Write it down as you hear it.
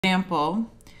Example,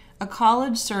 a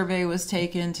college survey was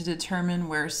taken to determine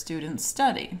where students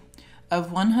study.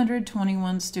 Of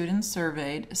 121 students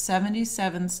surveyed,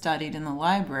 77 studied in the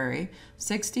library,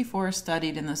 64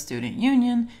 studied in the student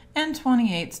union, and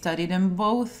 28 studied in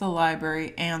both the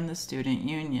library and the student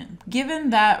union. Given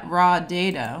that raw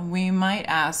data, we might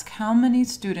ask how many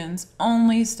students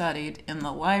only studied in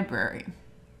the library.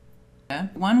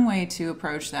 One way to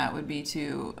approach that would be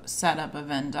to set up a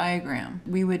Venn diagram.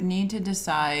 We would need to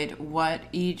decide what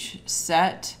each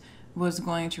set was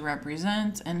going to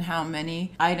represent and how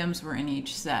many items were in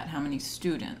each set, how many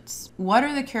students. What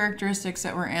are the characteristics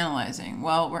that we're analyzing?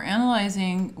 Well, we're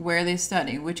analyzing where they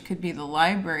study, which could be the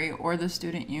library or the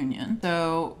student union.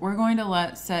 So we're going to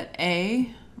let set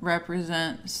A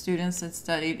represent students that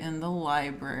studied in the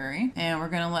library, and we're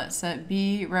going to let set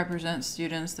B represent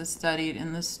students that studied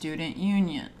in the student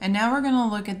union. And now we're going to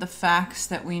look at the facts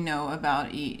that we know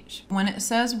about each. When it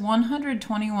says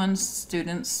 121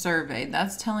 students surveyed,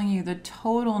 that's telling you the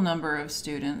total number of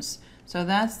students. So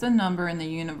that's the number in the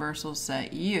universal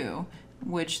set U,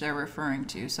 which they're referring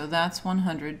to. So that's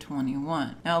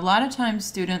 121. Now, a lot of times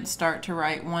students start to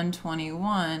write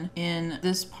 121 in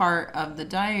this part of the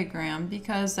diagram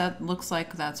because that looks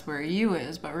like that's where U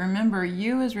is. But remember,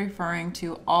 U is referring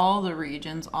to all the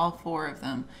regions, all 4 of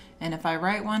them. And if I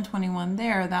write 121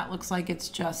 there, that looks like it's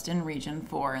just in region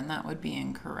 4, and that would be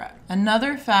incorrect.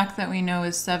 Another fact that we know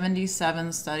is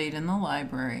 77 studied in the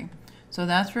library. So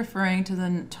that's referring to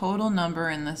the total number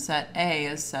in the set A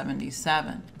is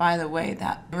 77. By the way,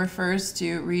 that refers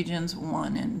to regions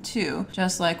 1 and 2,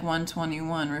 just like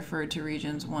 121 referred to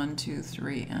regions 1, 2,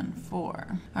 3, and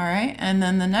 4. All right, and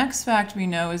then the next fact we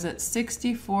know is that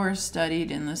 64 studied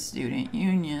in the student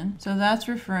union. So that's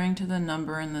referring to the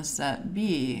number in the set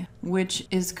B, which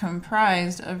is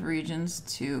comprised of regions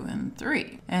 2 and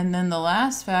 3. And then the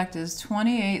last fact is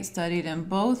 28 studied in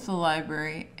both the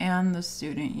library and the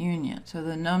student union. So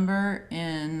the number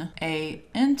in A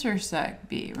intersect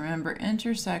B, remember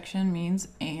intersection means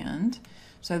and,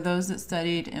 so those that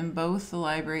studied in both the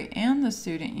library and the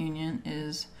student union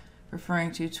is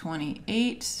referring to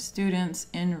 28 students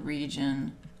in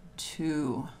region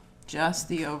 2. Just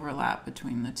the overlap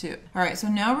between the two. All right, so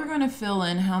now we're going to fill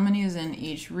in how many is in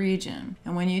each region.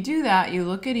 And when you do that, you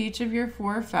look at each of your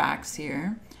 4 facts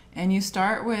here, and you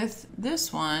start with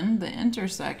this one, the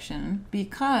intersection,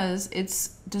 because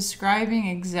it's describing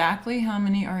exactly how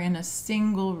many are in a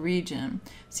single region.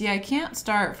 See, I can't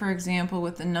start, for example,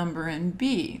 with the number in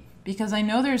B, because I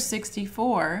know there's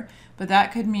 64, but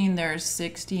that could mean there's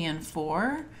 60 and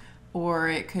 4, or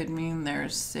it could mean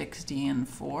there's 60 and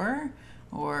 4,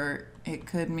 or it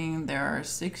could mean there are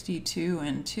 62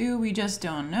 and 2. We just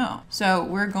don't know. So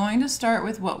we're going to start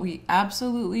with what we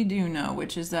absolutely do know,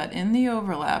 which is that in the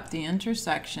overlap, the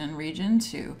intersection, region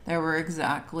 2, there were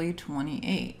exactly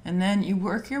 28. And then you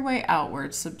work your way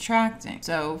outwards, subtracting.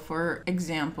 So for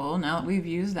example, now that we've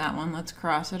used that one, let's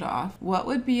cross it off. What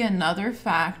would be another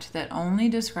fact that only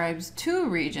describes 2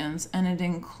 regions and it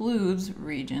includes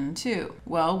region 2?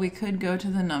 Well, we could go to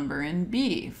the number in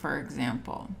B, for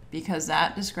example, because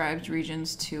that describes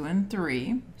regions 2 and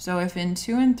 3. So if in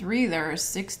 2 and 3 there are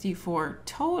 64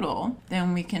 total,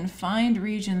 then we can find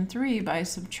region 3 by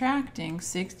subtracting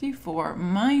 64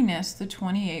 minus the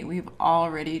 28 we've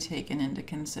already taken into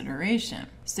consideration.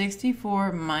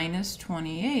 64 minus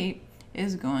 28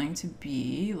 is going to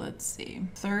be, let's see,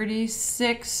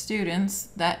 36 students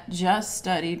that just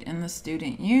studied in the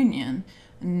student union,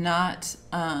 but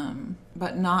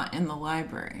not in the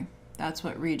library. That's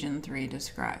what region 3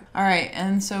 describes. All right,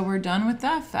 and so we're done with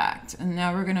that fact. And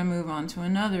now we're going to move on to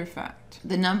another fact.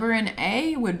 The number in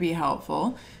A would be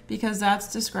helpful because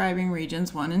that's describing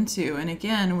regions 1 and 2. And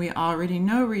again, we already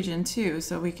know region 2,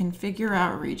 so we can figure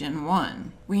out region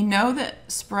 1. We know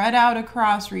that spread out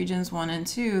across regions 1 and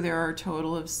 2, there are a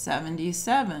total of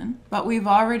 77, but we've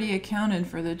already accounted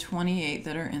for the 28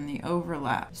 that are in the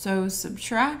overlap. So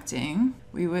subtracting,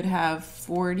 we would have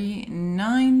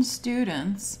 49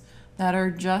 students that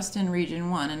are just in region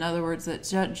 1. In other words, that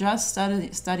just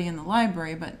study in the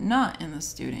library, but not in the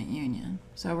student union.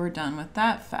 So we're done with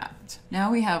that fact.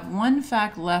 Now we have one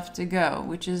fact left to go,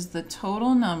 which is the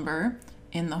total number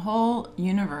in the whole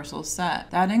universal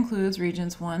set. That includes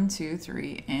regions 1, 2,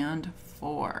 3, and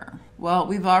 4. Well,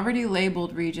 we've already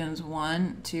labeled regions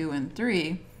 1, 2, and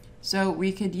 3, so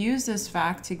we could use this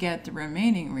fact to get the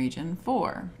remaining region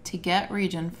 4. To get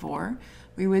region 4,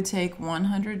 we would take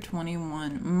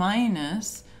 121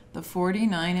 minus the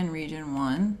 49 in region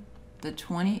 1, the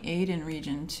 28 in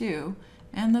region 2,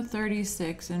 and the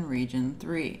 36 in region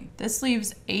 3. This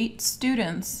leaves 8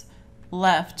 students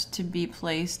left to be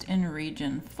placed in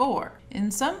region 4.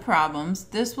 In some problems,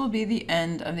 this will be the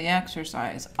end of the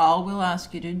exercise. All we'll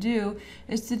ask you to do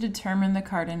is to determine the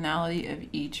cardinality of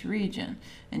each region.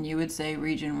 And you would say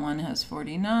region 1 has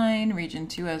 49, region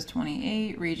 2 has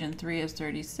 28, region 3 has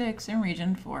 36, and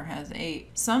region 4 has 8.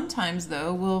 Sometimes,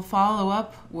 though, we'll follow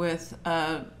up with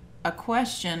a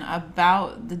question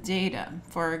about the data.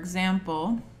 For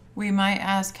example, we might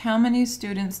ask how many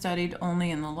students studied only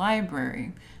in the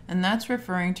library, and that's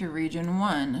referring to region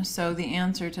 1, so the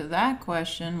answer to that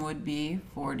question would be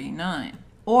 49.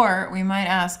 Or we might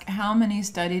ask how many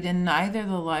studied in neither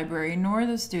the library nor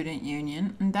the student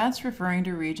union, and that's referring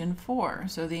to region 4,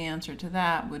 so the answer to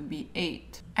that would be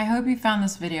 8. I hope you found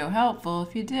this video helpful.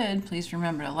 If you did, please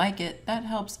remember to like it. That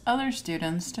helps other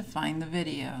students to find the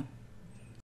video.